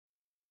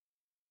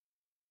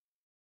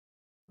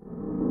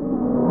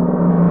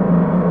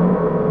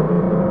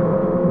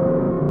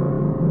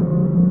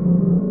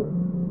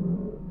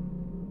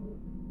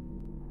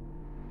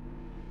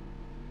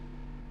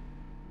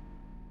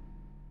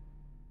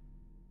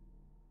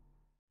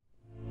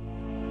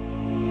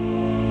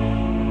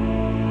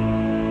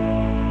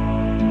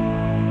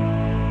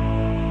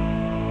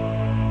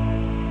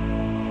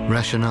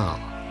rationale.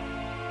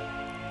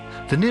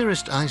 The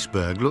nearest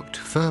iceberg looked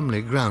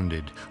firmly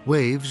grounded.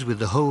 Waves with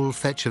the whole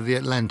fetch of the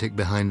Atlantic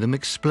behind them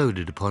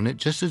exploded upon it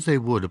just as they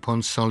would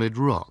upon solid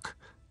rock.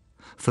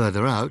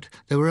 Further out,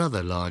 there were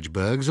other large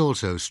bergs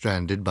also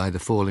stranded by the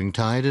falling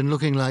tide and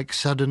looking like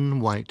sudden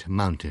white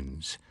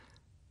mountains.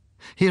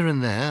 Here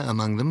and there,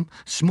 among them,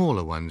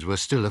 smaller ones were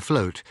still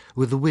afloat,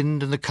 with the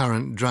wind and the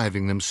current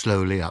driving them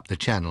slowly up the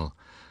channel.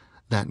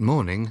 That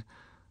morning,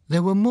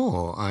 there were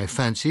more, I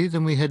fancy,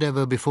 than we had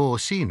ever before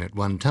seen at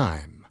one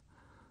time.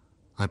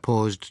 I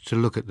paused to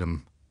look at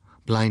them,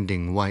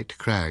 blinding white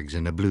crags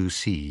in a blue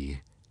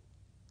sea.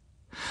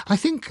 "I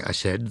think," I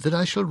said, "that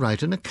I shall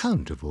write an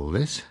account of all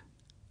this."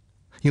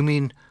 "You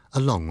mean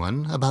a long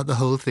one, about the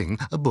whole thing?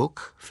 A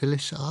book?"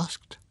 Phyllis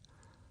asked.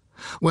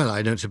 "Well,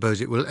 I don't suppose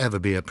it will ever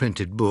be a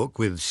printed book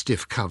with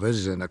stiff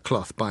covers and a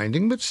cloth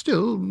binding, but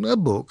still, a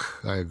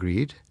book," I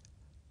agreed.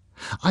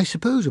 "I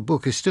suppose a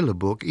book is still a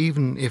book,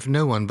 even if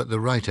no one but the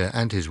writer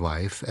and his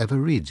wife ever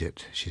reads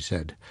it," she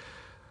said.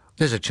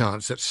 "There's a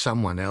chance that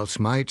someone else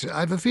might.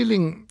 I've a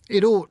feeling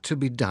it ought to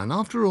be done.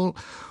 After all,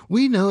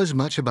 we know as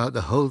much about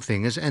the whole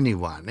thing as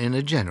anyone, in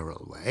a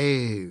general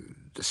way.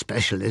 The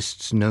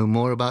specialists know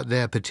more about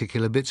their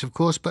particular bits, of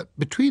course, but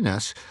between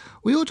us,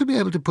 we ought to be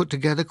able to put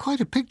together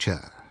quite a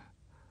picture."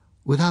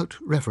 "Without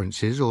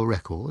references or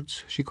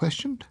records?" she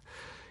questioned.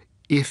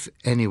 "If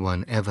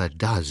anyone ever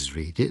does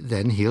read it,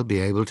 then he'll be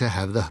able to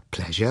have the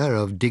pleasure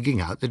of digging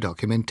out the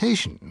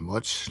documentation,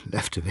 what's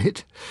left of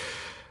it.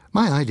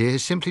 My idea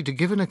is simply to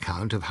give an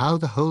account of how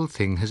the whole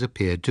thing has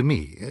appeared to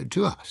me,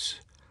 to us."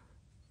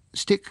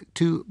 "Stick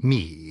to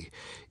me.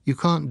 You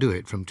can't do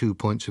it from 2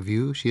 points of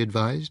view," she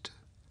advised.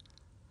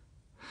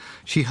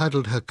 She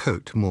huddled her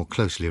coat more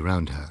closely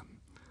round her.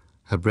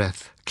 Her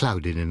breath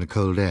clouded in the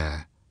cold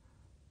air.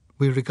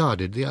 We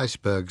regarded the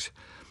icebergs.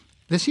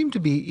 There seemed to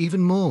be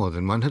even more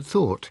than one had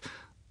thought.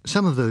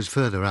 Some of those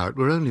further out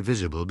were only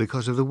visible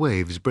because of the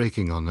waves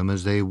breaking on them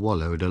as they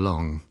wallowed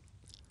along.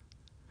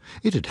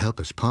 "It'd help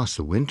us pass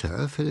the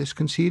winter," Phyllis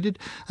conceded,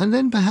 "and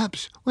then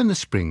perhaps when the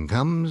spring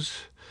comes—"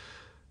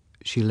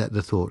 She let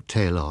the thought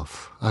tail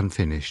off,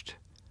 unfinished.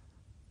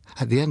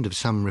 At the end of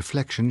some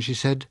reflection she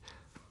said,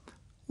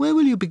 "Where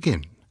will you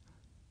begin?"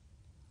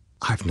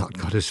 "I've not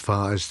got as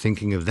far as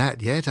thinking of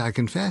that yet," I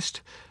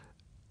confessed.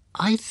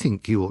 "I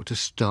think you ought to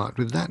start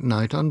with that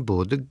night on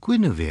board the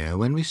Guinevere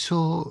when we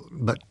saw—"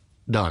 "But,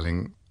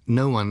 darling,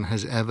 no one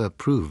has ever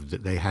proved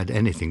that they had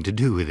anything to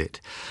do with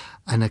it.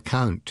 An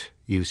account,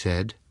 you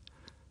said.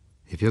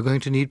 If you're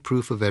going to need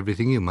proof of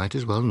everything, you might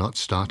as well not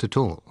start at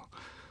all."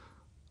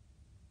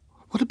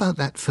 "What about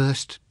that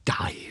first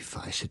dive?"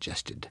 I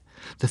suggested.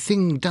 "The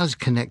thing does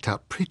connect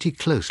up pretty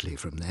closely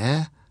from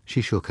there."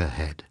 She shook her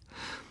head.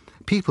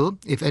 "People,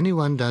 if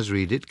anyone does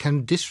read it,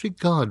 can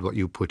disregard what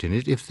you put in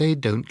it if they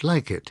don't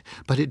like it,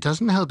 but it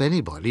doesn't help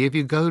anybody if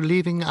you go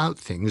leaving out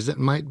things that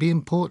might be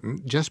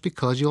important just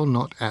because you're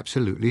not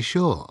absolutely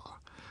sure."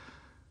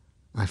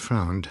 I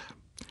frowned.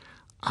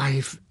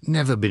 "I've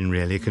never been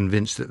really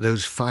convinced that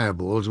those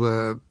fireballs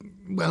were...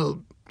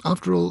 well,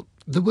 after all,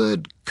 the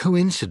word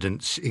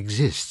coincidence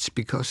exists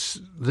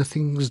because the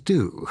things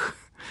do."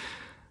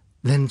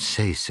 "Then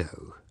say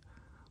so.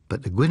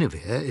 But the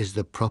Guinevere is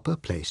the proper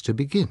place to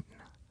begin."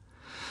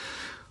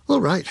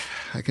 "All right,"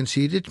 I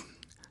conceded.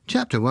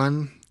 Chapter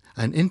 1,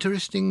 An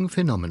Interesting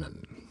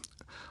Phenomenon.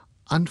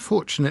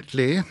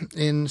 Unfortunately,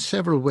 in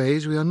several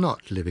ways we are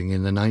not living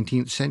in the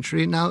 19th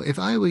century. Now, if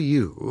I were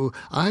you,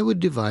 I would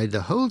divide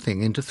the whole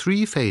thing into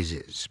 3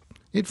 phases.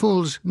 It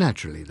falls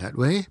naturally that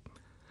way.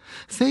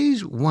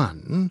 Phase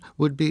 1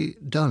 would be...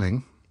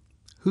 Darling,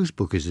 whose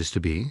book is this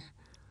to be?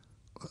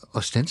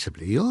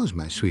 "Ostensibly yours,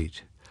 my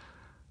sweet."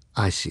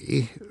 "I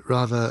see.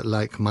 Rather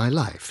like my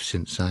life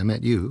since I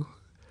met you."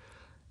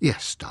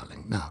 "Yes,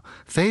 darling. Now,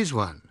 phase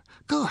 1.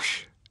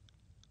 Gosh!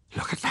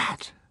 Look at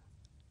that!"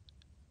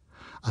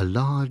 A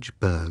large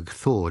berg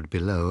thawed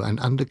below and,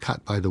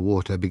 undercut by the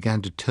water,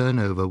 began to turn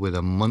over with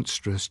a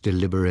monstrous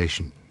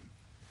deliberation.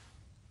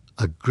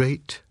 A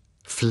great,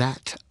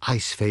 flat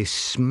ice face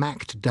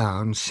smacked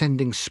down,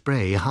 sending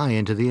spray high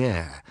into the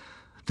air.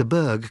 The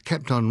berg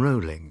kept on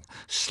rolling,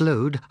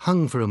 slowed,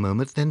 hung for a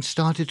moment, then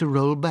started to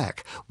roll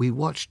back. We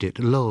watched it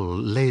loll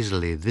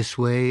lazily this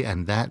way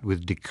and that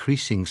with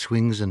decreasing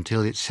swings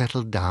until it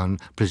settled down,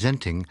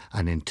 presenting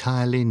an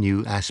entirely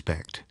new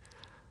aspect.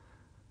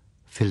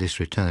 Phyllis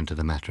returned to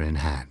the matter in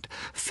hand.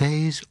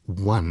 "Phase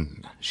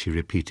 1, she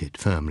repeated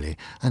firmly,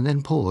 and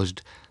then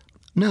paused.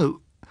 "No,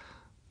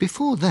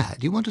 before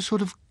that you want a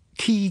sort of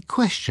key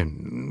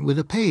question, with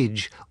a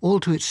page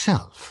all to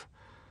itself."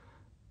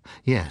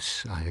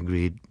 "Yes," I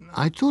agreed.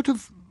 "I'd thought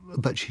of—"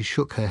 But she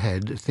shook her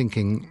head,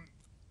 thinking.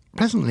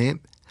 Presently,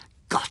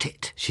 "Got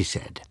it," she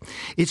said.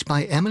 "It's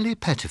by Emily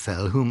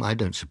Pettifel, whom I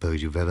don't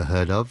suppose you've ever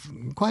heard of."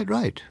 "Quite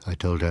right," I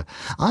told her.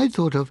 "I'd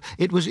thought of—"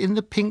 "It was in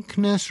the pink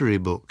nursery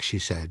book," she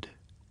said.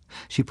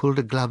 She pulled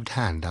a gloved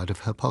hand out of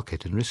her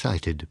pocket and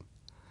recited.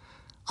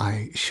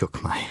 I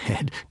shook my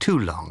head. "Too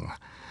long.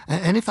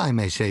 And if I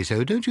may say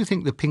so, don't you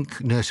think the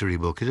pink nursery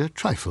book is a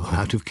trifle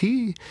out of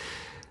key?"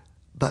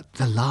 "But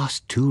the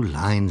last 2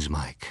 lines,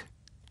 Mike.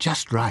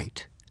 just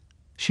right."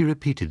 She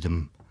repeated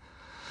them.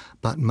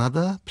 "But,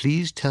 Mother,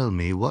 please tell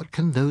me, what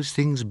can those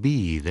things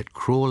be that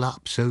crawl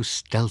up so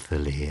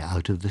stealthily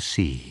out of the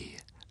sea?"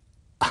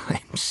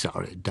 "I'm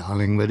sorry,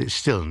 darling, but it's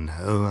still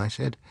no," I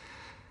said.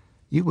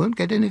 "You won't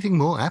get anything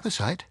more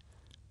appetite."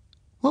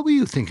 "What were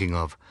you thinking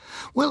of?"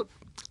 "Well,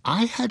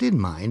 I had in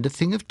mind a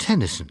thing of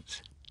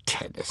Tennyson's."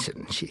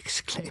 "Tennyson!" she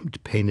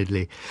exclaimed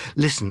painedly.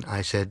 "Listen,"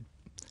 I said,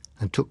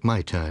 and took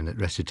my turn at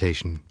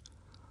recitation.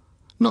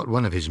 Not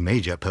one of his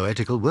major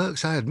poetical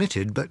works, I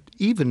admitted, but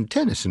even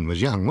Tennyson was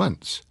young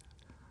once.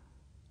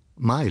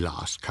 My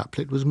last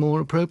couplet was more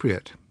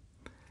appropriate.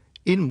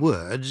 In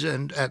words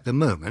and at the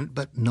moment,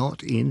 but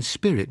not in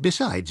spirit.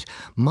 Besides,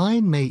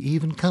 mine may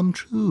even come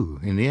true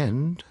in the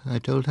end, I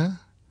told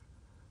her.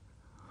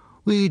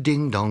 We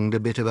ding-donged a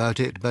bit about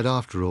it, but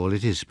after all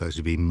it is supposed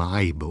to be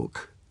my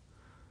book.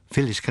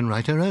 Phyllis can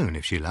write her own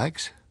if she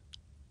likes.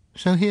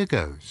 So here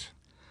goes.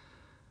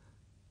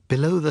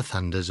 Below the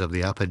thunders of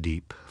the upper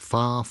deep,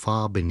 far,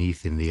 far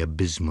beneath in the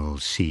abysmal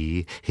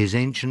sea, his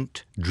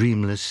ancient,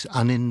 dreamless,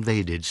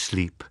 uninvaded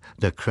sleep,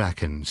 the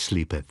Kraken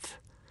sleepeth.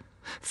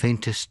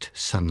 Faintest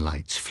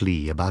sunlights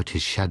flee about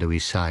his shadowy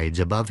sides,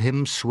 above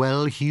him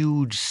swell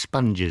huge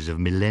sponges of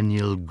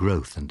millennial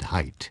growth and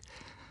height.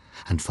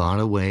 And far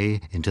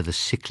away into the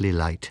sickly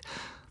light,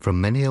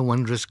 from many a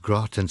wondrous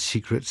grot and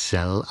secret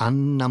cell,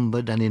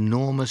 unnumbered and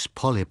enormous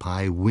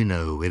polypi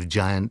winnow with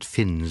giant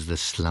fins the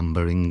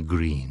slumbering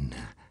green.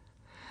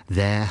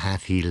 There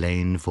hath he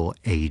lain for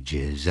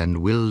ages, and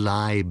will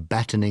lie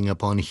battening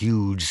upon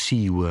huge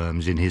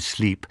sea-worms in his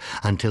sleep,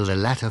 until the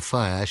latter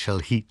fire shall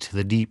heat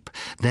the deep,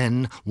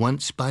 then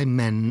once by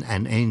men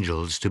and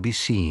angels to be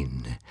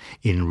seen.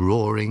 In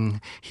roaring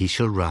he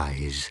shall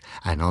rise,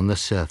 and on the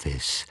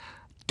surface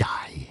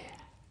die.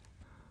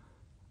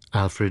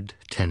 Alfred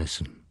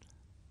Tennyson.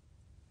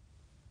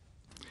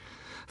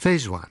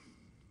 Phase 1.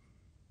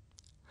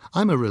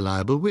 I'm a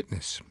reliable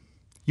witness.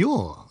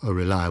 You're a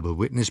reliable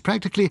witness.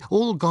 Practically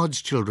all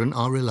God's children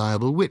are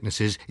reliable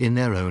witnesses in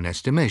their own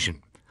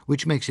estimation,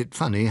 which makes it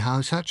funny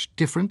how such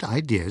different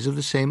ideas of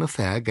the same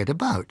affair get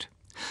about.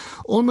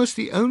 Almost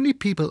the only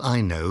people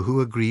I know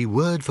who agree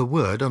word for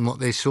word on what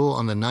they saw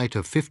on the night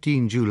of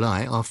 15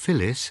 July are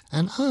Phyllis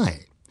and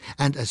I.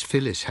 And as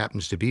Phyllis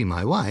happens to be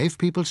my wife,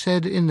 people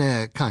said in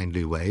their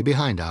kindly way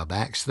behind our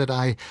backs that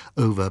I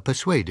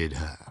over-persuaded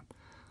her.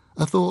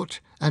 A thought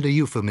and a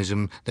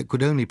euphemism that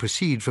could only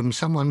proceed from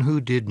someone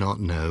who did not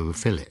know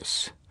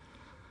Phyllis.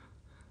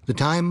 The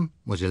time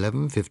was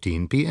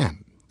 11:15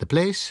 p.m. The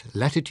place,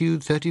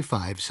 latitude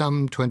 35,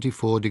 some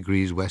 24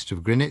 degrees west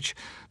of Greenwich.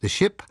 The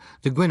ship,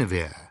 the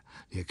Guinevere.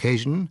 The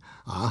occasion,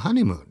 our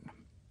honeymoon.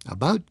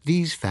 About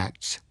these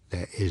facts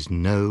there is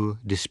no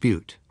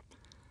dispute.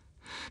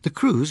 The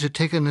cruise had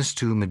taken us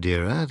to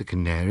Madeira, the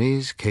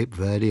Canaries, Cape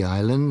Verde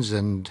Islands,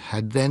 and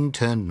had then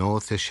turned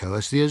north to show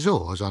us the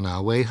Azores on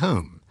our way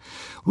home.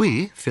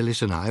 We,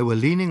 Phyllis and I, were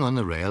leaning on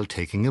the rail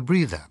taking a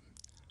breather.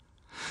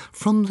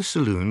 From the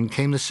saloon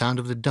came the sound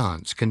of the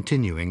dance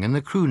continuing and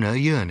the crooner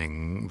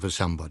yearning for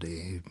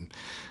somebody.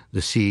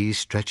 The sea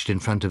stretched in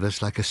front of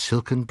us like a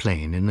silken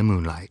plain in the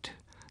moonlight.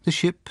 The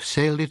ship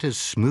sailed it as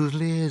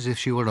smoothly as if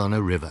she were on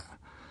a river.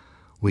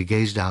 We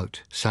gazed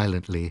out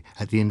silently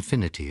at the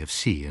infinity of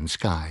sea and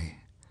sky.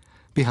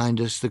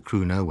 Behind us the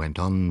crooner went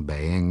on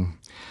baying.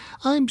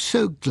 "I'm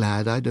so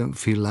glad I don't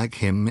feel like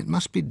him. It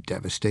must be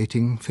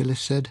devastating," Phyllis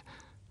said.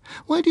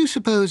 "Why do you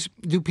suppose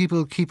do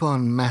people keep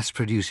on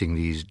mass-producing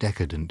these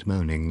decadent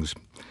moanings?"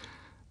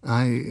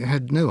 I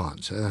had no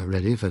answer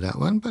ready for that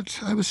one,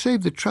 but I was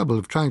saved the trouble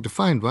of trying to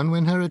find one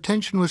when her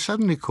attention was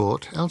suddenly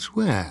caught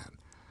elsewhere.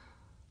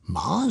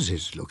 "Mars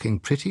is looking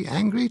pretty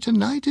angry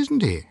tonight,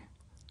 isn't he?"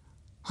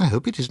 "I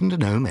hope it isn't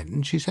an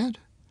omen," she said.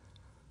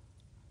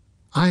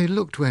 I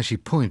looked where she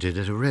pointed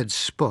at a red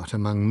spot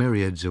among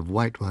myriads of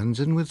white ones,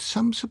 and with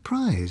some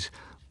surprise.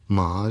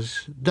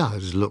 Mars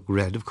does look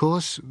red, of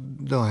course,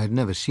 though I had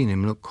never seen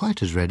him look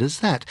quite as red as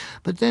that.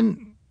 But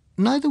then,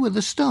 neither were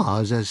the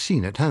stars, as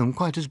seen at home,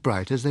 quite as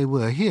bright as they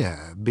were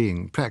here.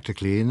 Being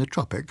practically in the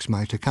tropics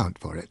might account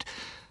for it.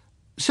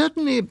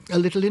 "Certainly a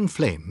little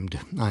inflamed,"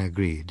 I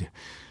agreed.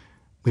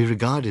 We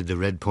regarded the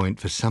red point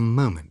for some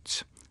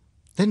moments.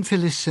 Then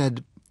Phyllis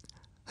said,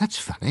 "That's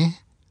funny.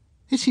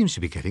 It seems to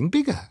be getting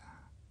bigger."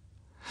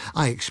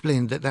 I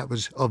explained that that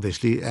was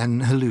obviously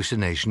an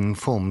hallucination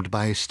formed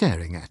by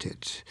staring at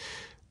it.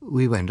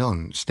 We went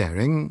on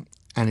staring,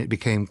 and it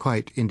became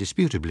quite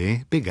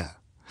indisputably bigger.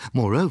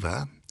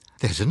 "Moreover,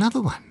 there's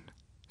another one.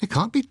 There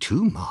can't be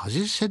two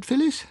Marses," said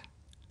Phyllis.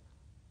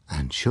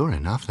 And sure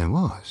enough there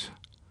was.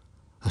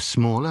 A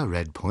smaller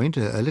red point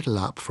a little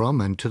up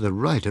from and to the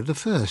right of the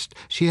first.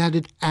 She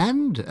added,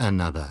 "and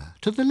another,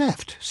 to the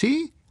left,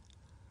 see?"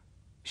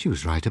 She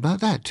was right about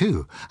that,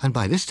 too, and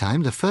by this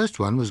time the first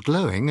one was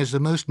glowing as the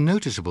most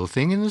noticeable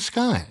thing in the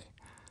sky.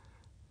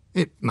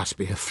 "It must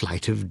be a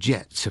flight of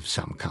jets of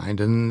some kind,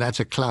 and that's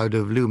a cloud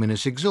of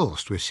luminous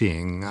exhaust we're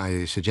seeing,"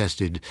 I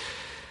suggested.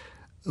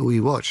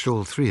 We watched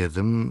all three of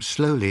them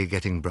slowly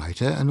getting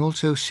brighter and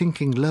also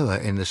sinking lower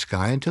in the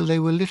sky until they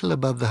were little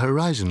above the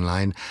horizon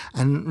line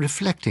and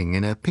reflecting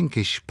in a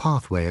pinkish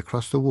pathway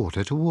across the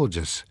water towards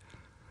us.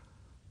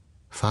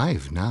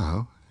 5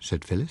 now,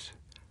 said Phyllis.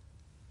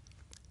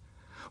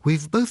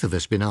 We've both of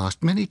us been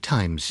asked many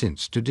times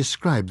since to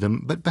describe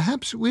them, but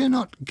perhaps we're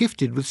not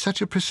gifted with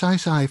such a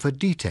precise eye for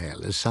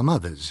detail as some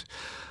others.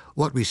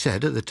 What we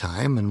said at the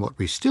time, and what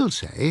we still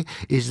say,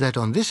 is that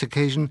on this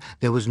occasion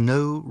there was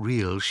no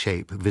real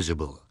shape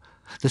visible.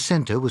 The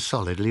centre was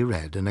solidly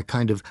red, and a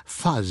kind of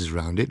fuzz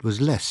round it was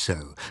less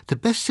so. The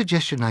best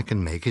suggestion I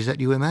can make is that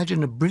you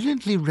imagine a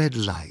brilliantly red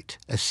light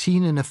as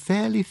seen in a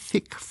fairly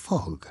thick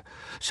fog,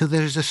 so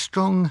there is a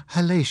strong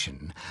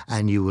halation,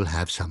 and you will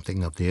have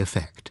something of the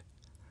effect.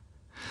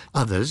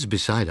 Others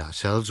beside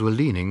ourselves were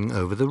leaning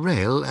over the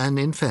rail, and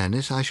in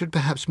fairness I should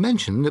perhaps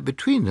mention that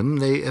between them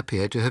they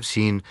appear to have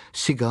seen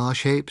cigar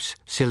shapes,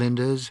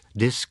 cylinders,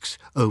 discs,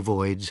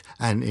 ovoids,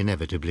 and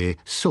inevitably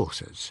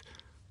saucers.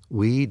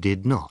 We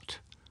did not.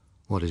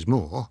 What is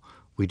more,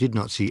 we did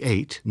not see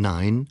 8,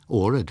 9,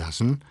 or a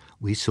dozen.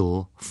 We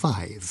saw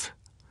 5.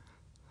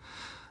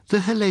 The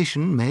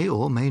halation may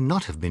or may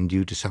not have been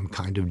due to some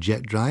kind of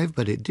jet drive,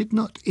 but it did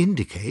not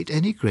indicate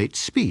any great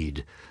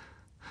speed.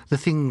 The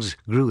things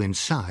grew in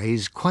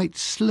size quite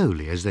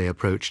slowly as they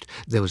approached.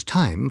 There was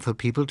time for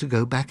people to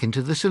go back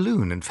into the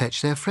saloon and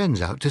fetch their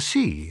friends out to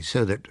see,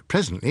 so that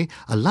presently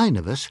a line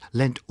of us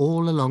leant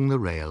all along the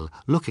rail,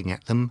 looking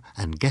at them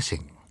and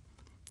guessing.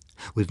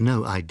 With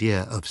no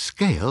idea of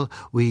scale,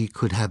 we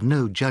could have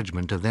no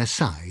judgment of their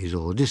size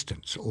or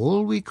distance.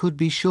 All we could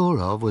be sure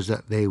of was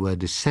that they were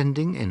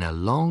descending in a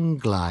long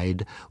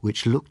glide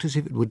which looked as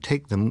if it would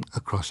take them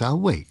across our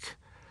wake.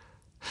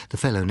 The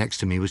fellow next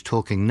to me was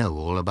talking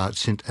know-all about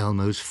St.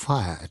 Elmo's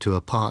fire to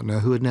a partner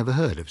who had never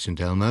heard of St.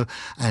 Elmo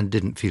and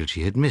didn't feel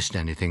she had missed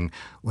anything,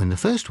 when the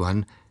first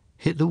one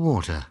hit the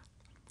water.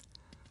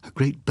 A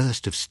great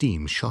burst of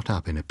steam shot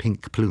up in a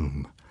pink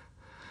plume.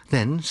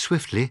 Then,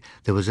 swiftly,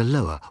 there was a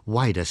lower,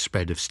 wider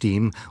spread of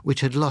steam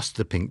which had lost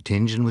the pink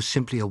tinge and was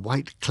simply a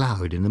white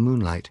cloud in the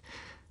moonlight.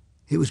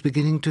 It was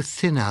beginning to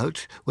thin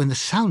out when the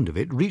sound of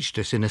it reached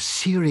us in a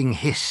searing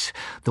hiss.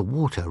 The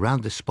water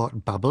round the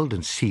spot bubbled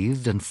and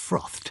seethed and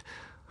frothed.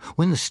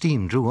 When the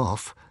steam drew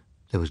off,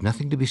 there was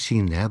nothing to be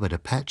seen there but a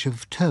patch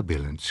of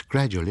turbulence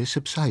gradually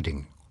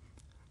subsiding.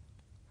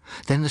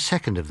 Then the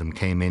second of them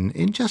came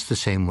in just the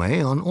same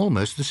way, on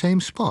almost the same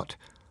spot.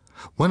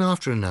 One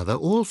after another,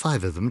 all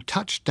 5 of them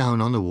touched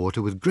down on the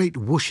water with great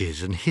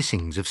whooshes and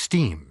hissings of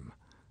steam.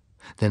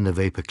 Then the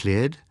vapour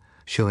cleared,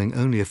 showing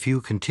only a few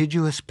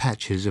contiguous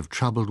patches of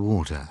troubled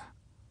water.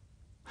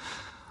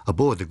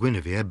 Aboard the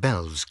Guinevere,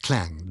 bells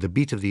clanged, the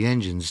beat of the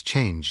engines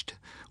changed.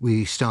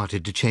 We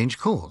started to change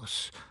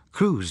course.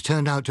 Crews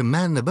turned out to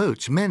man the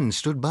boats, men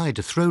stood by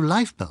to throw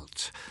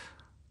lifebelts.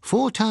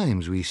 4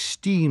 times we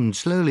steamed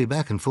slowly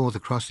back and forth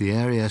across the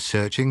area,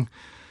 searching.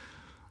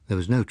 There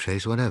was no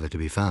trace whatever to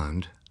be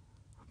found.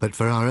 But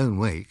for our own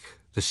wake,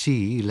 the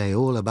sea lay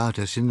all about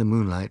us in the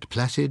moonlight,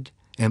 placid,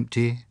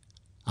 empty,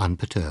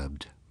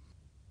 unperturbed.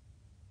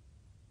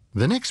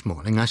 The next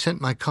morning I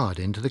sent my card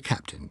in to the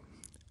captain.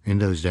 In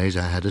those days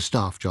I had a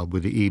staff job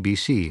with the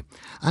EBC,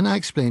 and I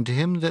explained to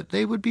him that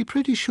they would be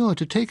pretty sure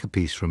to take a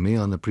piece from me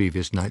on the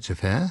previous night's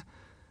affair.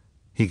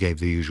 He gave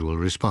the usual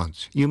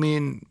response. "You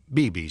mean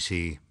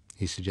BBC?"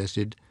 he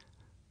suggested.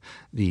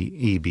 The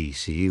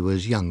EBC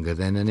was younger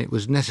then, and it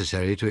was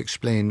necessary to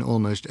explain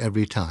almost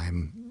every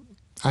time.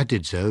 I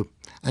did so,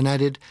 and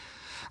added,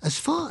 "As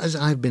far as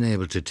I've been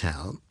able to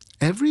tell,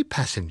 every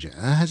passenger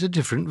has a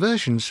different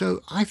version,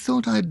 so I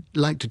thought I'd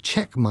like to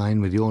check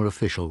mine with your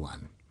official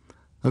one."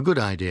 "A good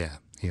idea,"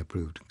 he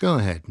approved. "Go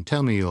ahead and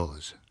tell me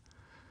yours."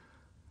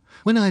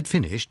 When I had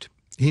finished,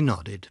 he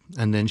nodded,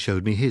 and then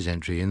showed me his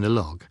entry in the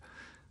log.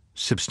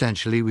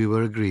 Substantially we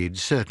were agreed,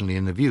 certainly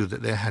in the view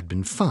that there had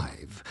been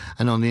 5,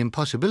 and on the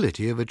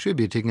impossibility of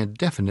attributing a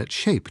definite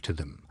shape to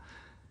them.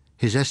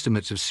 His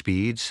estimates of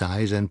speed,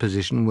 size, and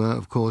position were,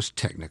 of course,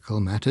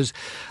 technical matters.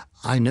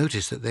 I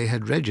noticed that they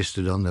had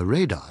registered on the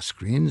radar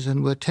screens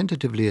and were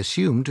tentatively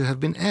assumed to have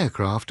been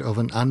aircraft of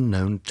an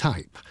unknown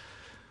type.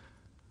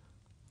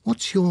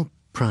 "What's your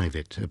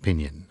private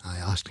opinion?" I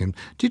asked him.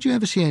 "Did you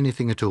ever see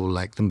anything at all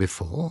like them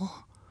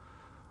before?"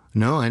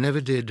 "No, I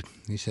never did,"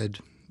 he said.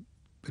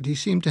 But he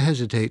seemed to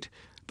hesitate.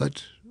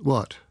 "But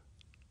what?"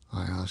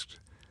 I asked.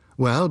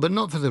 "Well, but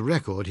not for the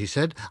record," he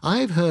said.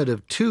 "I've heard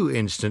of 2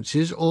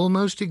 instances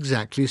almost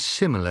exactly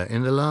similar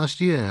in the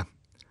last year.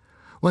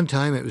 One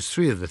time it was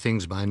 3 of the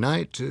things by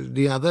night,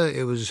 the other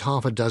it was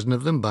half a dozen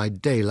of them by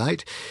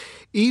daylight.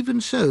 Even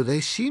so,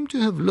 they seem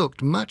to have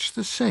looked much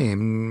the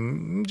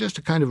same, just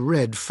a kind of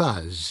red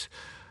fuzz.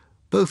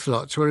 Both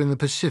lots were in the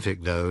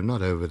Pacific, though,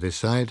 not over this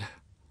side."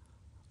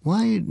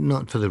 "Why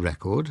not for the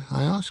record?"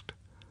 I asked.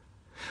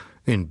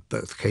 "In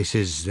both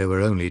cases there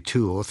were only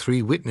 2 or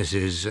 3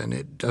 witnesses, and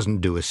it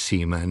doesn't do a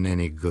seaman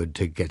any good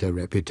to get a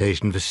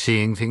reputation for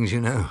seeing things,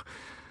 you know.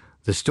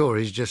 The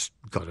stories just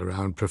got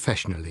around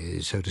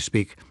professionally, so to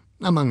speak.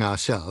 Among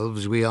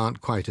ourselves we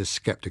aren't quite as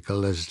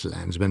sceptical as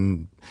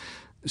landsmen.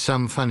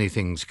 Some funny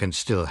things can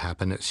still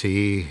happen at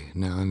sea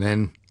now and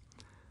then.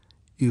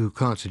 You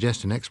can't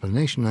suggest an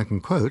explanation I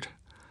can quote.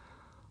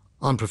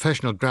 On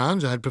professional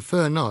grounds, I'd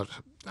prefer not.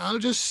 I'll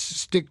just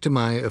stick to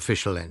my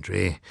official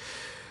entry.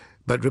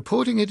 But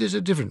reporting it is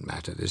a different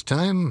matter this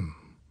time.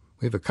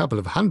 We've a couple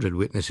of 100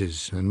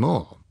 witnesses and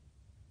more.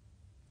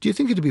 Do you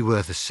think it'd be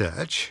worth a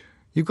search?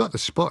 You've got the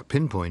spot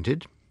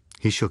pinpointed.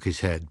 He shook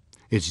his head.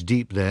 It's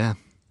deep there,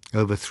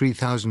 over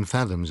 3,000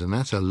 fathoms, and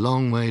that's a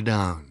long way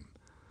down.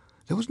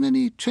 There wasn't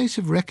any trace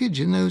of wreckage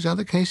in those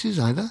other cases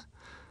either?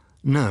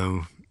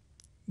 No.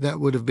 That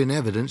would have been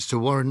evidence to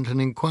warrant an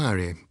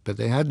inquiry, but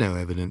they had no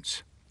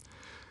evidence.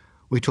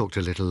 We talked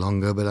a little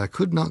longer, but I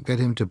could not get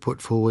him to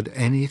put forward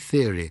any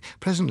theory.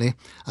 Presently,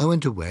 I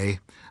went away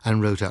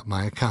and wrote up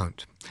my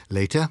account.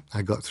 Later,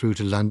 I got through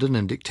to London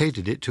and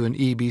dictated it to an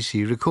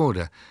EBC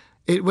recorder.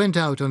 It went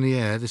out on the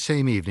air the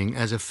same evening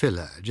as a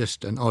filler,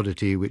 just an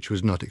oddity which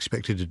was not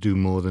expected to do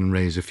more than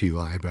raise a few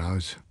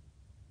eyebrows.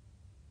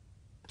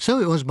 So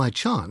it was by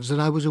chance that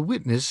I was a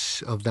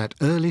witness of that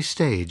early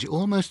stage,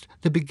 almost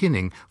the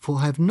beginning, for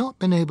I have not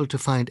been able to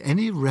find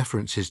any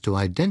references to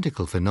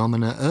identical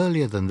phenomena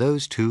earlier than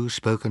those two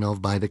spoken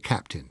of by the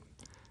captain.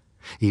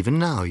 Even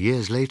now,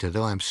 years later,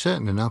 though I am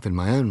certain enough in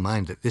my own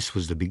mind that this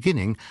was the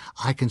beginning,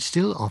 I can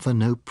still offer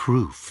no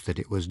proof that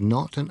it was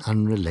not an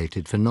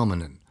unrelated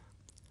phenomenon.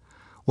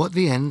 What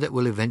the end that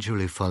will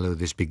eventually follow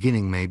this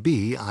beginning may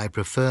be, I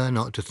prefer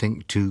not to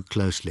think too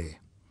closely.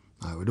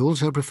 I would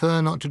also prefer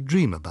not to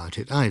dream about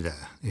it either,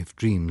 if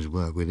dreams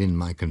were within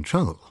my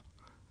control.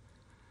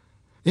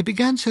 It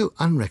began so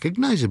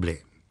unrecognizably.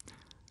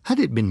 Had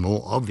it been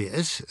more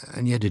obvious,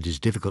 and yet it is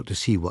difficult to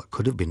see what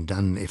could have been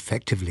done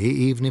effectively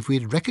even if we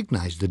had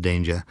recognized the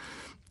danger.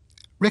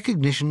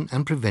 Recognition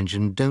and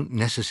prevention don't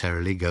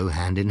necessarily go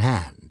hand in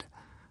hand.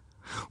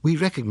 We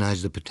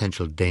recognize the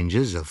potential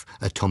dangers of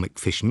atomic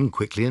fission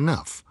quickly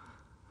enough,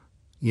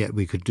 yet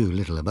we could do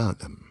little about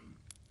them.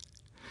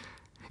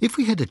 If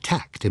we had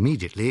attacked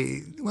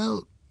immediately,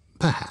 well,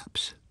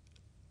 perhaps.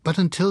 But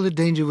until the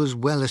danger was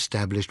well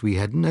established, we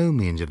had no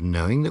means of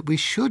knowing that we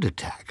should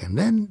attack, and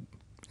then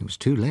it was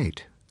too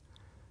late.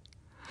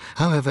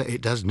 However,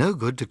 it does no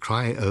good to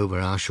cry over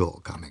our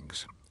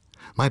shortcomings.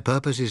 My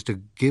purpose is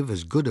to give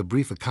as good a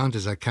brief account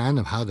as I can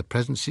of how the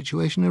present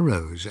situation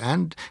arose,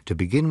 and, to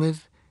begin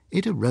with,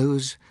 it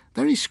arose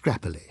very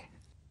scrappily.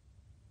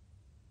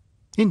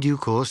 In due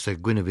course, the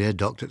Guinevere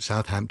docked at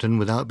Southampton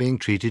without being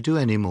treated to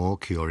any more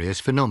curious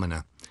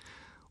phenomena.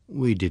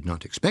 We did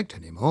not expect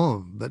any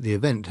more, but the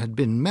event had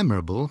been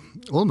memorable,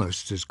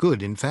 almost as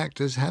good, in fact,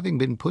 as having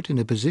been put in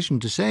a position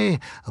to say,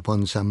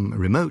 upon some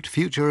remote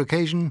future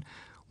occasion,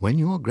 "When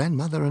your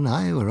grandmother and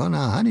I were on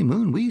our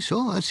honeymoon, we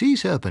saw a sea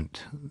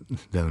serpent,"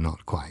 though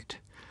not quite.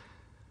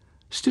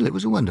 Still, it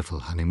was a wonderful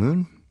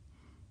honeymoon.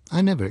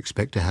 I never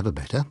expect to have a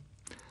better.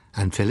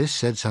 And Phyllis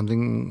said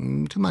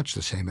something to much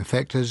the same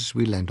effect as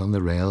we leant on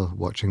the rail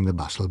watching the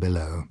bustle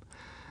below.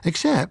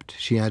 "Except,"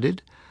 she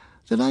added,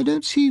 "that I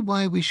don't see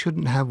why we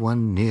shouldn't have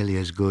one nearly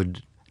as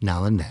good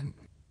now and then."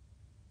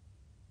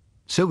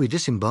 So we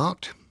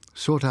disembarked,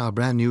 sought our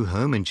brand-new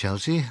home in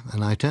Chelsea,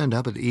 and I turned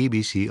up at the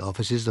EBC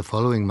offices the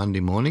following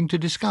Monday morning to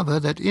discover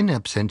that in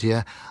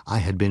absentia I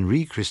had been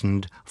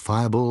rechristened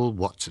Fireball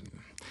Watson.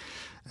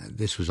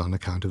 This was on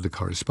account of the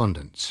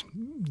correspondence.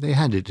 They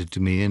handed it to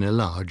me in a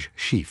large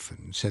sheaf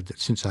and said that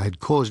since I had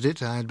caused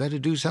it, I had better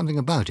do something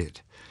about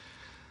it.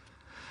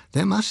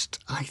 There must,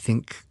 I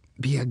think,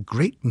 be a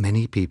great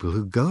many people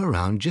who go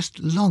around just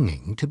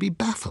longing to be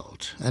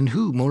baffled, and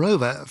who,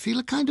 moreover, feel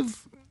a kind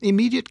of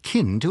immediate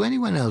kin to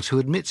anyone else who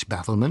admits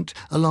bafflement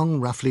along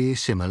roughly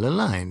similar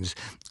lines.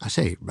 I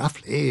say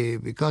roughly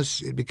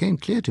because it became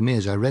clear to me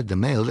as I read the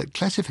mail that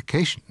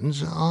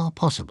classifications are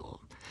possible.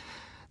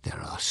 There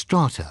are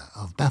strata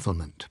of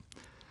bafflement.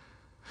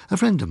 A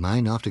friend of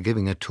mine, after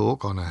giving a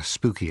talk on a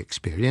spooky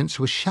experience,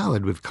 was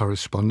showered with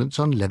correspondence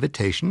on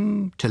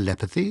levitation,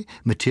 telepathy,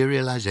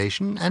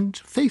 materialization, and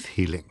faith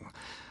healing.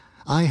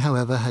 I,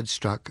 however, had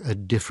struck a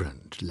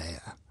different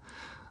layer.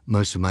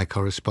 Most of my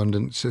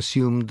correspondents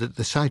assumed that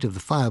the sight of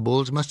the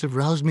fireballs must have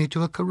roused me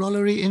to a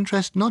corollary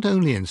interest not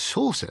only in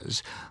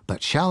saucers,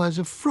 but showers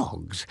of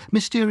frogs,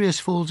 mysterious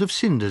falls of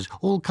cinders,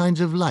 all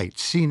kinds of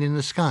lights seen in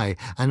the sky,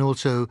 and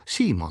also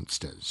sea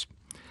monsters.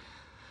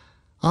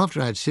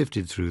 After I had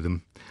sifted through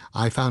them,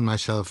 I found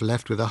myself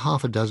left with a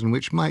half a dozen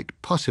which might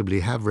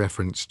possibly have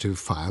reference to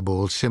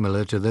fireballs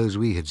similar to those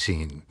we had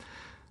seen.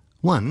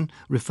 One,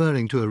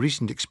 referring to a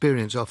recent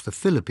experience off the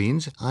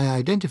Philippines, I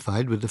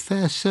identified with a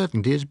fair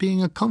certainty as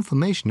being a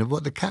confirmation of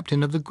what the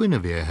captain of the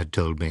Guinevere had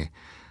told me,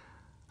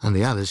 and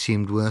the other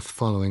seemed worth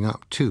following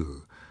up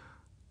too,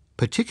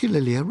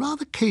 particularly a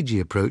rather cagey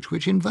approach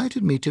which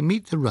invited me to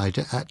meet the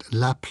writer at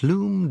La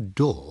Plume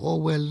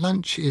d'Or, where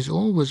lunch is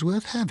always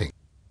worth having.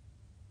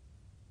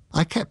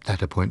 I kept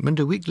that appointment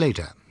a week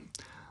later.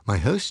 My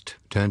host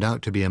turned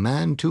out to be a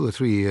man 2 or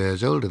 3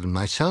 years older than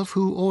myself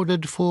who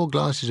ordered 4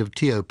 glasses of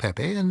Tio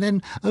Pepe and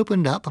then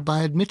opened up by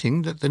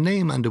admitting that the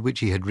name under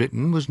which he had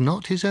written was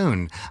not his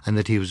own and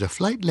that he was a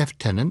flight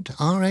lieutenant,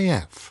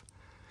 RAF.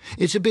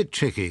 "It's a bit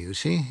tricky, you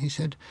see," he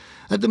said.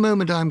 "At the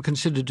moment I'm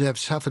considered to have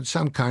suffered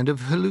some kind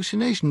of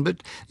hallucination,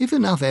 but if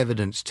enough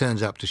evidence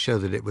turns up to show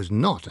that it was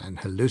not an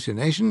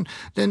hallucination,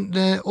 then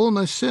they're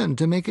almost certain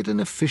to make it an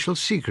official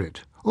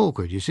secret.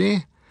 Awkward, you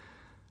see?"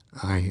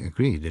 I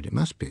agreed that it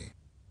must be.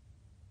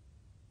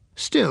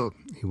 "Still,"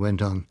 he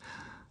went on,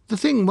 "the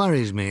thing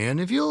worries me, and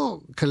if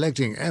you're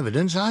collecting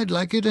evidence, I'd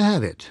like you to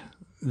have it,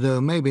 though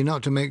maybe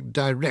not to make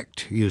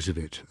direct use of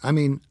it. I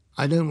mean,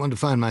 I don't want to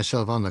find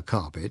myself on the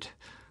carpet.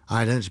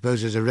 I don't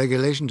suppose there's a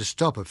regulation to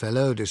stop a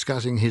fellow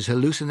discussing his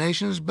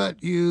hallucinations,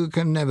 but you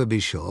can never be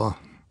sure."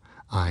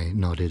 I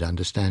nodded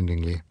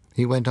understandingly.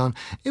 He went on,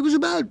 "It was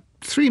about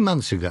 3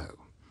 months ago.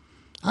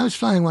 I was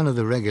flying one of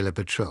the regular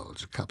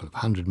patrols, a couple of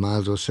 100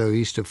 miles or so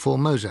east of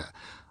Formosa.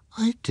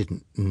 I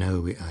didn't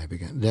know," I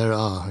began. "There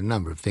are a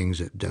number of things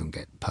that don't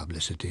get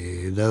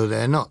publicity, though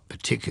they're not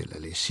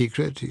particularly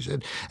secret," he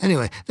said.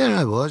 "Anyway, there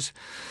I was.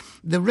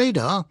 The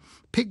radar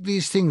picked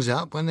these things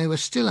up when they were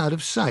still out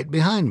of sight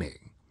behind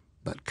me,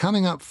 but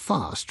coming up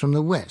fast from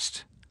the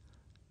west.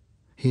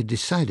 He had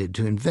decided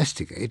to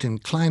investigate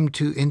and climbed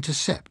to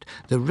intercept.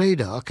 The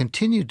radar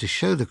continued to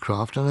show the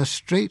craft on a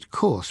straight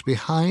course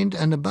behind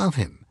and above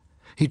him.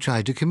 He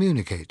tried to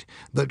communicate,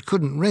 but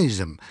couldn't raise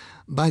them.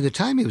 By the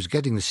time he was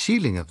getting the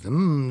ceiling of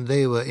them,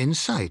 they were in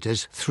sight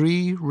as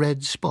 3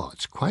 red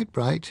spots, quite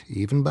bright,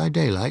 even by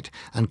daylight,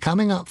 and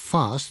coming up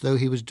fast, though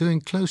he was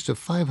doing close to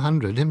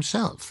 500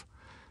 himself.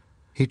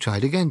 He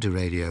tried again to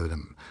radio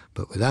them,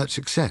 but without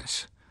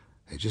success.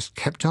 They just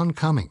kept on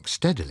coming,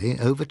 steadily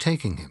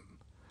overtaking him.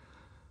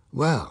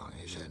 "Well,"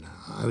 he said,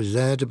 "I was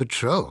there to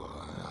patrol.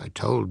 I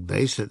told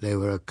base that they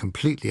were a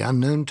completely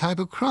unknown type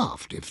of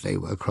craft, if they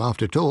were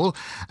craft at all,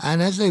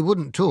 and as they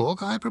wouldn't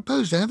talk, I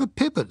proposed to have a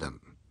pip at them.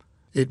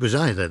 It was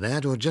either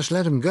that or just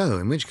let 'em go,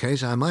 in which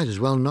case I might as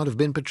well not have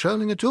been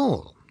patrolling at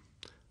all."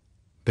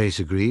 Base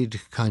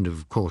agreed, kind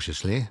of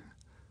cautiously.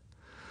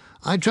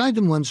 "I tried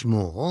them once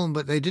more,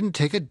 but they didn't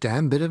take a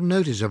damn bit of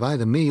notice of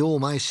either me or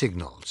my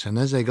signals, and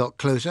as they got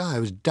closer I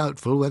was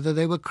doubtful whether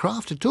they were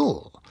craft at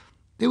all.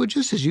 They were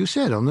just as you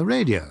said on the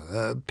radio,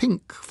 a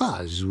pink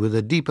fuzz with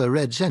a deeper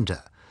red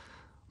centre.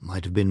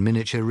 Might have been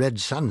miniature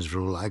red suns for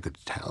all I could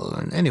tell,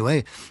 and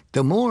anyway,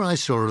 the more I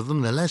saw of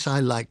them, the less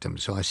I liked them,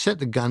 so I set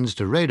the guns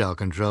to radar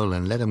control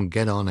and let 'em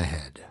get on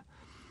ahead.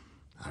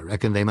 I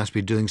reckon they must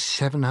be doing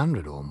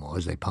 700 or more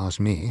as they passed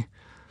me.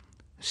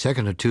 A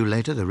second or two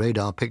later, the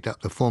radar picked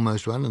up the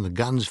foremost one and the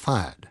guns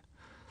fired.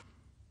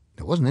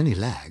 There wasn't any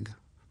lag.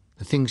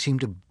 The thing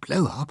seemed to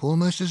blow up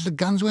almost as the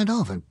guns went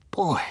off, and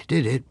boy,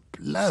 did it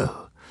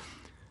blow.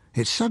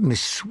 It suddenly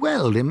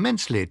swelled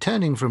immensely,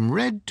 turning from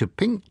red to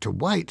pink to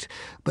white,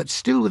 but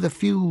still with a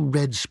few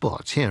red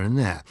spots here and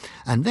there.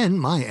 And then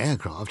my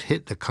aircraft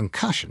hit the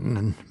concussion,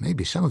 and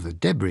maybe some of the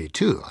debris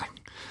too.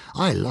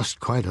 I lost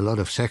quite a lot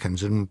of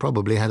seconds and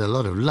probably had a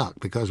lot of luck,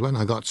 because when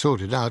I got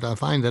sorted out, I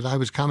find that I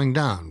was coming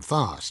down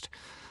fast.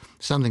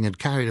 Something had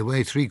carried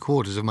away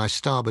 3/4 of my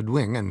starboard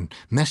wing and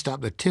messed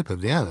up the tip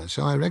of the other,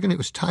 so I reckon it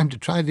was time to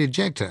try the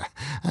ejector,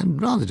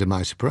 and rather to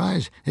my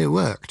surprise, it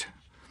worked."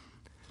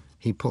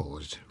 He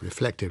paused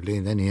reflectively,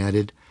 and then he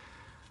added,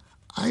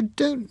 "I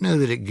don't know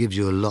that it gives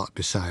you a lot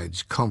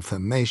besides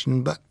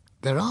confirmation, but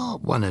there are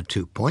 1 or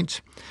 2 points.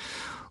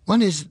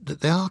 One is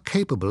that they are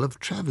capable of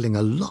travelling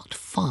a lot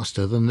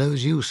faster than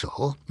those you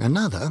saw.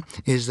 Another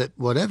is that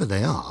whatever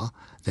they are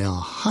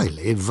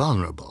highly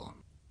vulnerable."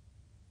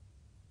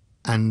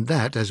 And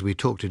that, as we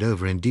talked it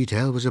over in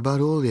detail, was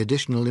about all the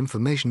additional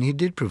information he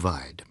did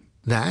provide.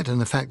 That and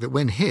the fact that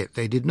when hit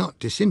they did not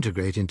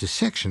disintegrate into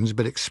sections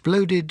but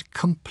exploded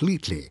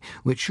completely,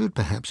 which should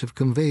perhaps have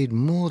conveyed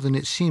more than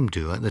it seemed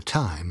to at the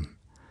time.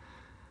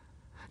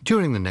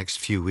 During the next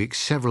few weeks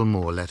several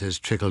more letters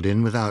trickled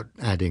in without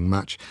adding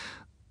much.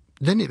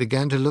 Then it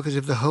began to look as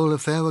if the whole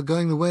affair were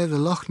going the way of the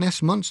Loch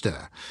Ness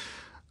Monster.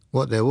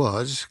 What there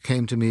was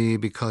came to me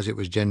because it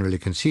was generally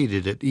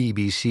conceded at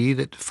EBC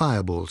that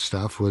fireball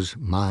stuff was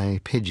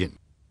my pigeon.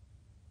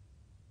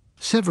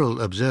 Several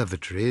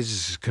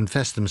observatories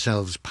confessed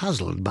themselves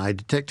puzzled by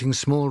detecting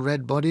small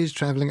red bodies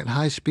travelling at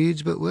high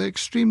speeds, but were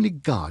extremely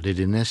guarded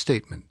in their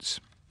statements.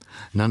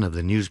 None of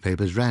the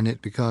newspapers ran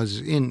it because,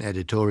 in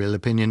editorial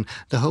opinion,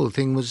 the whole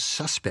thing was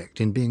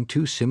suspect in being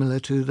too similar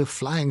to the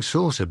flying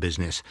saucer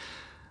business,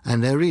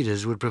 and their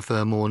readers would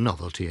prefer more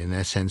novelty in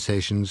their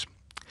sensations.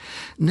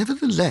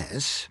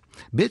 Nevertheless,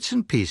 bits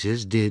and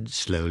pieces did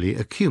slowly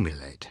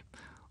accumulate,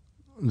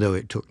 though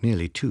it took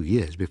nearly 2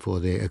 years before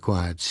they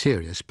acquired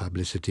serious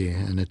publicity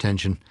and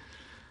attention.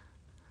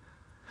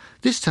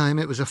 This time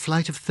it was a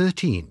flight of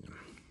 13.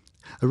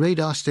 A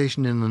radar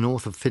station in the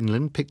north of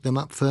Finland picked them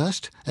up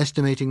first,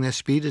 estimating their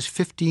speed as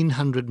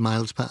 1,500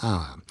 miles per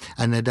hour,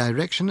 and their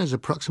direction as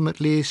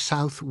approximately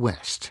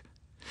southwest.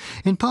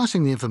 In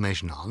passing the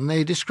information on,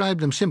 they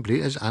described them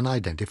simply as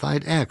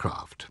unidentified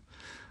aircraft.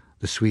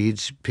 The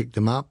Swedes picked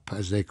them up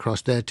as they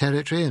crossed their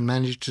territory and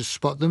managed to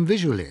spot them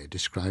visually,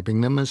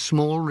 describing them as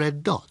small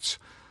red dots.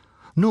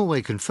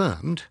 Norway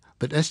confirmed,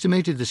 but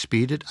estimated the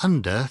speed at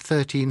under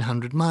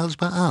 1,300 miles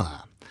per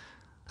hour.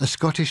 A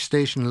Scottish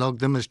station logged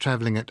them as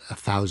travelling at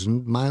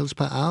 1,000 miles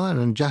per hour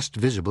and just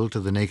visible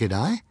to the naked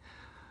eye.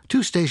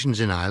 2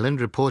 stations in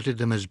Ireland reported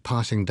them as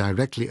passing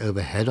directly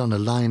overhead on a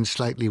line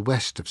slightly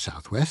west of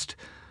southwest.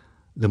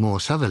 The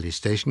more southerly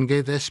station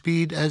gave their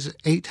speed as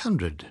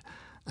 800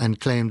 and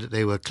claimed that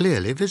they were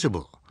clearly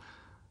visible.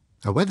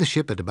 A weather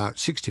ship at about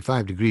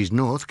 65 degrees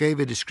north gave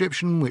a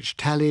description which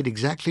tallied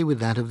exactly with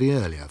that of the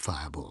earlier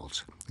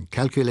fireballs and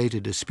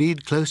calculated a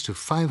speed close to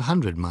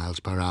 500 miles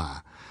per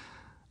hour.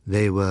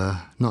 They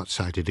were not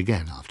sighted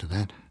again after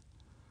that.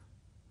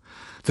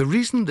 The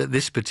reason that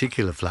this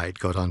particular flight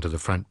got onto the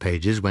front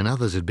pages when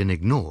others had been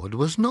ignored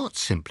was not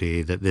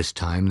simply that this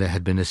time there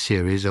had been a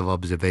series of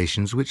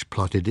observations which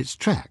plotted its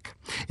track.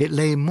 It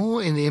lay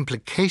more in the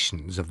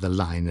implications of the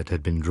line that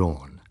had been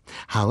drawn.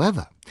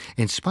 However,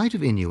 in spite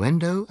of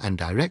innuendo and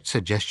direct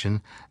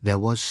suggestion, there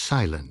was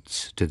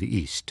silence to the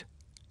east.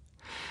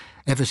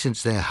 Ever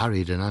since their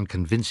hurried and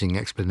unconvincing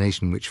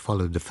explanation which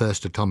followed the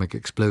first atomic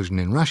explosion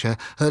in Russia,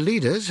 her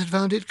leaders had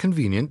found it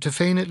convenient to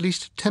feign at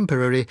least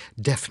temporary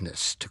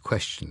deafness to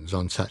questions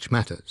on such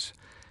matters.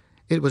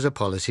 It was a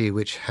policy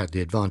which had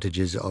the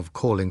advantages of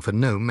calling for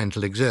no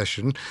mental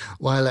exertion,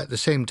 while at the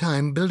same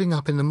time building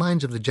up in the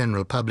minds of the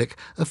general public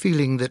a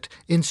feeling that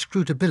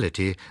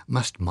inscrutability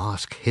must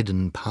mask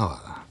hidden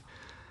power.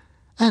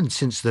 And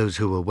since those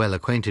who were well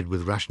acquainted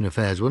with Russian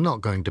affairs were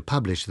not going to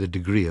publish the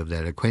degree of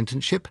their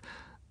acquaintanceship,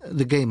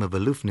 the game of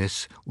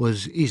aloofness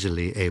was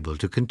easily able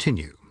to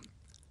continue.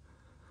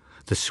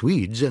 The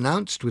Swedes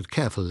announced, with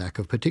careful lack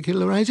of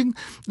particularizing,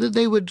 that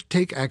they would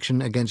take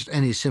action against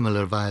any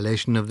similar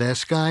violation of their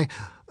sky,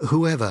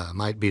 whoever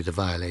might be the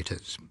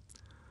violators.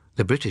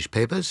 The British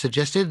papers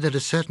suggested that a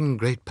certain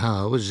great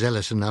power was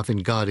zealous enough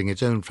in guarding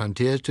its own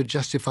frontiers to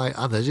justify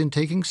others in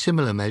taking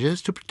similar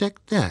measures to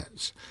protect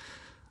theirs.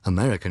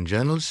 American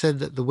journals said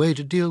that the way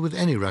to deal with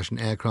any Russian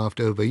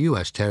aircraft over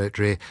U.S.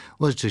 territory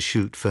was to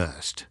shoot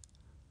first.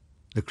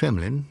 The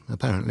Kremlin,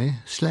 apparently,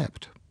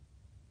 slept.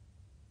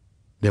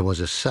 There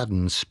was a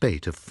sudden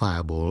spate of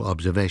fireball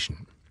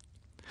observation.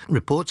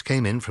 Reports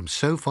came in from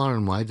so far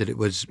and wide that it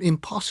was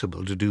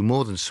impossible to do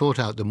more than sort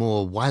out the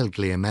more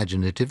wildly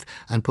imaginative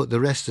and put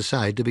the rest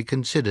aside to be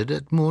considered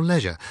at more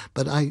leisure.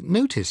 But I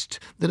noticed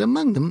that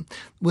among them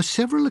were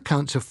several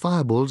accounts of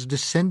fireballs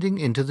descending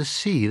into the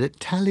sea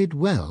that tallied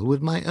well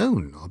with my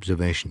own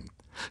observation.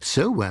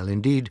 So well,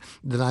 indeed,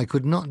 that I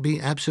could not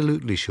be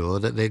absolutely sure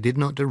that they did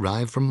not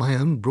derive from my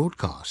own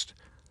broadcast.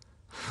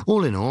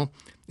 All in all,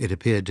 it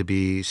appeared to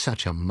be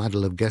such a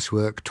muddle of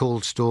guesswork,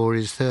 tall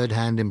stories,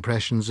 third-hand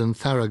impressions, and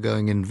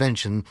thoroughgoing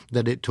invention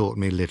that it taught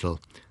me little.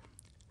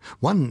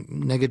 One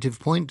negative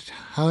point,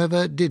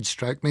 however, did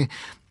strike me.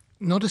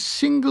 Not a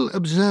single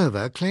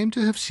observer claimed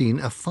to have seen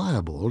a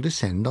fireball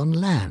descend on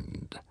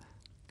land.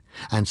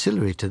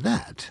 Ancillary to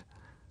that,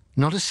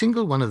 not a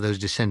single one of those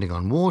descending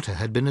on water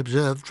had been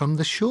observed from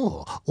the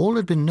shore. All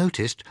had been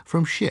noticed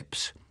from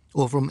ships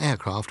or from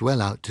aircraft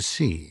well out to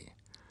sea.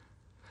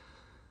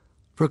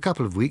 For a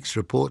couple of weeks,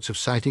 reports of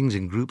sightings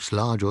in groups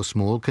large or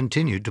small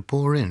continued to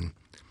pour in.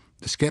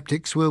 The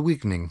sceptics were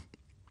weakening.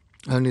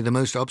 Only the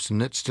most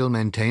obstinate still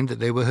maintained that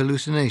they were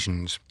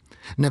hallucinations.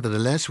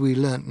 Nevertheless, we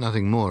learnt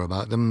nothing more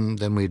about them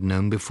than we'd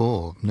known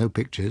before. No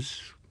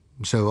pictures.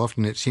 So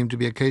often it seemed to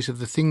be a case of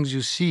the things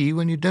you see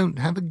when you don't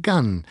have a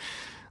gun.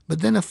 But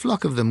then a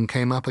flock of them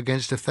came up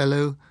against a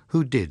fellow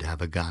who did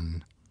have a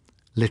gun.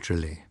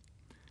 Literally.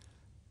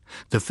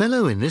 The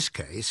fellow in this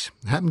case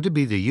happened to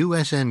be the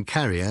USN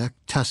carrier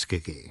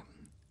Tuskegee.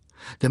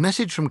 The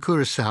message from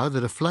Curaçao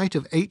that a flight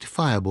of 8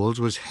 fireballs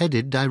was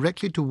headed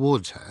directly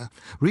towards her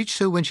reached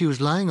her when she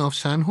was lying off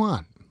San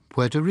Juan,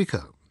 Puerto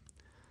Rico.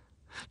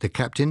 The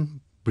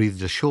captain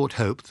breathed a short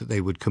hope that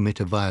they would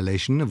commit a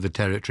violation of the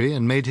territory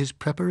and made his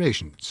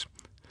preparations.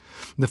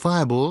 The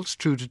fireballs,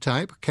 true to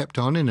type, kept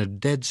on in a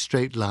dead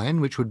straight line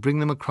which would bring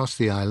them across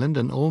the island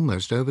and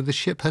almost over the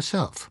ship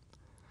herself.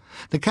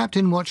 The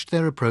captain watched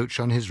their approach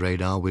on his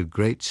radar with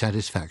great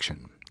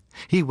satisfaction.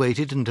 He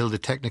waited until the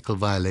technical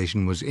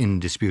violation was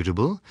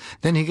indisputable.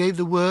 Then he gave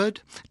the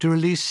word to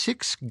release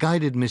 6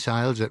 guided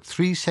missiles at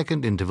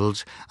 3-second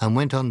intervals and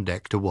went on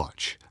deck to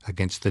watch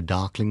against the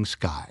darkling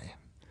sky.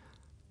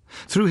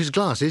 Through his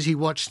glasses he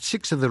watched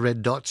 6 of the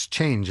red dots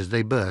change as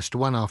they burst,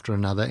 one after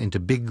another, into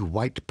big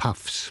white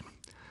puffs.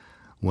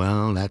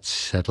 "Well, that's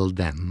settled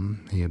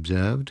them," he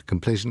observed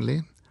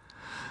complacently.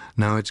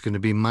 "Now it's going to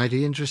be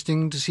mighty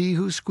interesting to see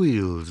who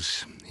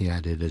squeals," he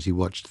added as he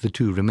watched the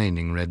 2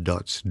 remaining red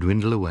dots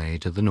dwindle away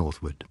to the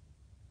northward.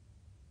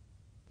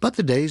 But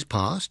the days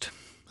passed,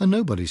 and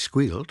nobody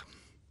squealed,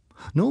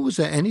 nor was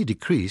there any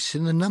decrease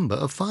in the number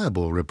of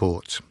fireball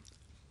reports.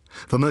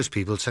 For most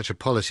people, such a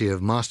policy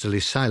of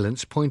masterly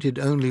silence pointed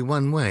only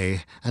one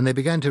way, and they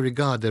began to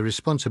regard their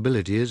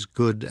responsibility as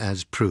good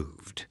as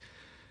proved.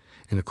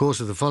 In the course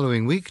of the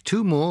following week,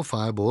 2 more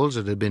fireballs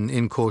that had been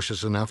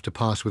incautious enough to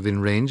pass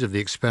within range of the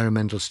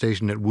experimental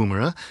station at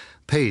Woomera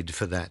paid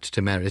for that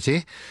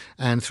temerity,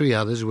 and 3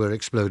 others were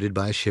exploded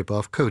by a ship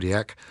off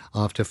Kodiak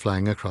after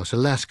flying across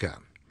Alaska.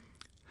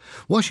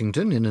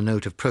 Washington, in a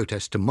note of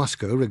protest to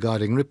Moscow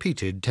regarding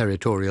repeated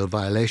territorial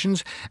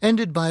violations,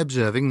 ended by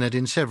observing that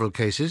in several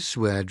cases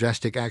where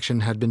drastic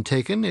action had been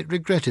taken, it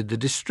regretted the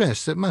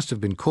distress that must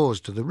have been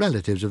caused to the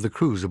relatives of the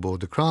crews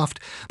aboard the craft,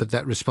 but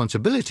that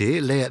responsibility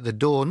lay at the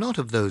door not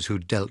of those who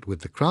dealt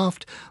with the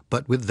craft,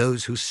 but with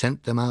those who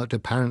sent them out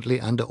apparently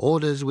under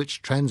orders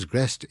which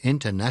transgressed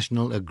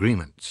international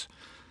agreements.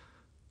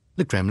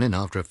 The Kremlin,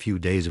 after a few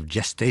days of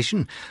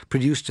gestation,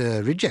 produced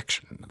a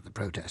rejection of the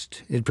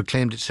protest. It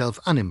proclaimed itself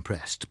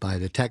unimpressed by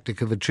the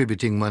tactic of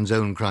attributing one's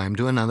own crime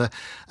to another,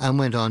 and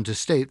went on to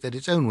state that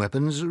its own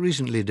weapons,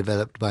 recently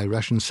developed by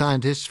Russian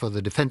scientists for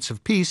the defense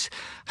of peace,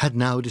 had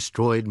now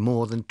destroyed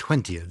more than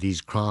 20 of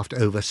these craft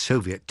over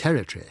Soviet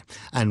territory,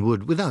 and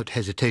would without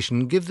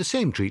hesitation give the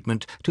same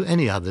treatment to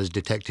any others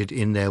detected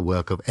in their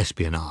work of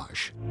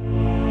espionage.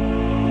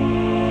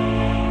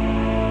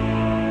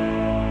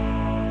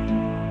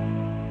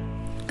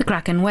 The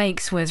Kraken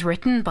Wakes was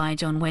written by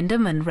John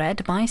Wyndham and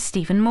read by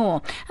Stephen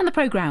Moore, and the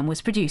programme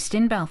was produced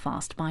in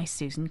Belfast by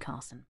Susan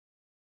Carson.